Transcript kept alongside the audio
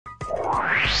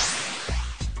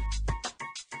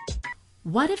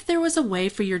What if there was a way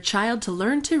for your child to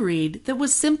learn to read that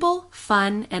was simple,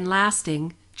 fun, and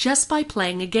lasting just by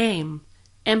playing a game?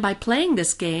 And by playing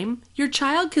this game, your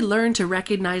child could learn to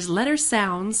recognize letter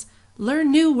sounds, learn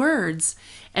new words,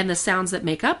 and the sounds that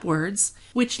make up words,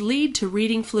 which lead to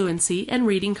reading fluency and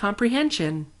reading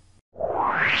comprehension.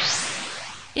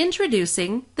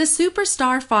 Introducing the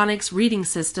Superstar Phonics Reading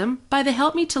System by the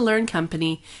Help Me to Learn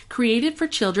company, created for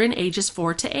children ages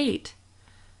 4 to 8.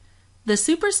 The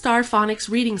Superstar Phonics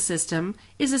Reading System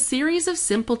is a series of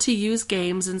simple-to-use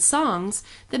games and songs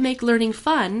that make learning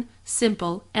fun,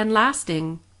 simple, and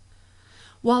lasting.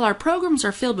 While our programs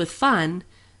are filled with fun,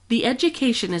 the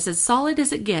education is as solid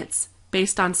as it gets,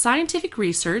 based on scientific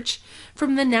research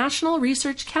from the National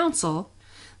Research Council,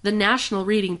 the National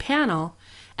Reading Panel,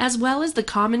 as well as the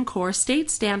Common Core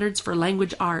State Standards for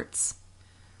Language Arts.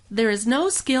 There is no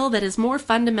skill that is more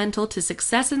fundamental to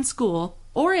success in school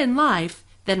or in life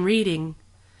than reading.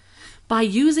 By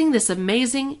using this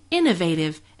amazing,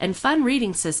 innovative, and fun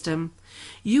reading system,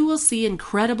 you will see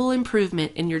incredible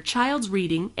improvement in your child's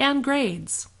reading and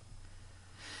grades.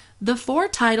 The 4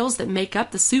 titles that make up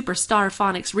the Superstar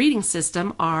Phonics Reading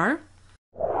System are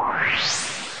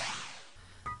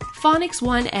Phonics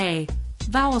 1A,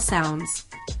 Vowel Sounds.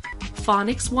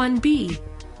 Phonics 1B,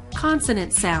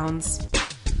 Consonant Sounds.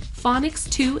 Phonics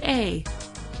 2A,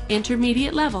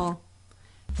 Intermediate Level.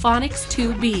 Phonics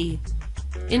 2B,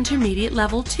 Intermediate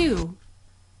Level 2.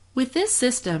 With this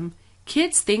system,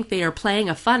 kids think they are playing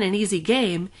a fun and easy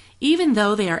game, even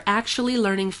though they are actually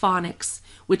learning phonics,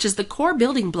 which is the core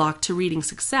building block to reading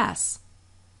success.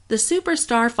 The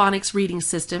Superstar Phonics Reading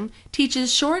System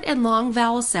teaches short and long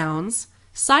vowel sounds,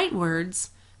 sight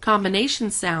words,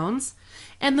 combination sounds,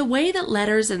 and the way that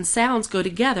letters and sounds go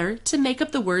together to make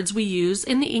up the words we use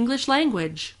in the English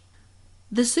language.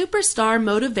 The Superstar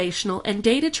Motivational and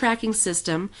Data Tracking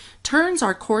System turns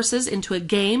our courses into a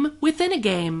game within a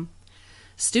game.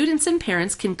 Students and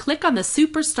parents can click on the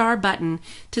Superstar button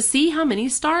to see how many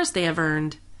stars they have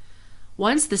earned.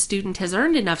 Once the student has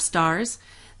earned enough stars,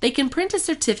 they can print a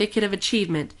certificate of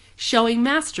achievement showing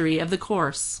mastery of the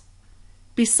course.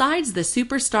 Besides the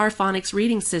Superstar Phonics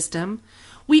Reading System,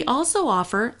 we also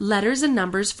offer letters and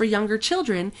numbers for younger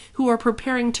children who are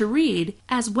preparing to read,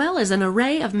 as well as an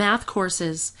array of math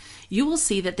courses. You will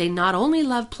see that they not only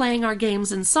love playing our games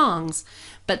and songs,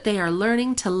 but they are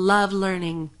learning to love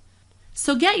learning.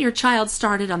 So get your child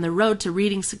started on the road to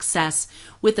reading success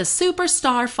with the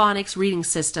Superstar Phonics Reading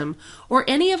System or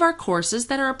any of our courses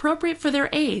that are appropriate for their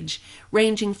age,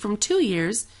 ranging from 2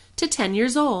 years to 10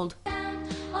 years old.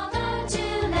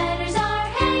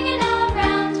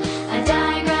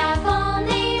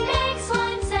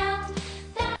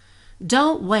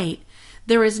 Don't wait.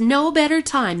 There is no better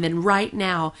time than right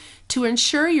now to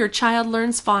ensure your child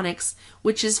learns phonics,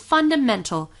 which is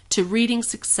fundamental to reading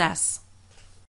success.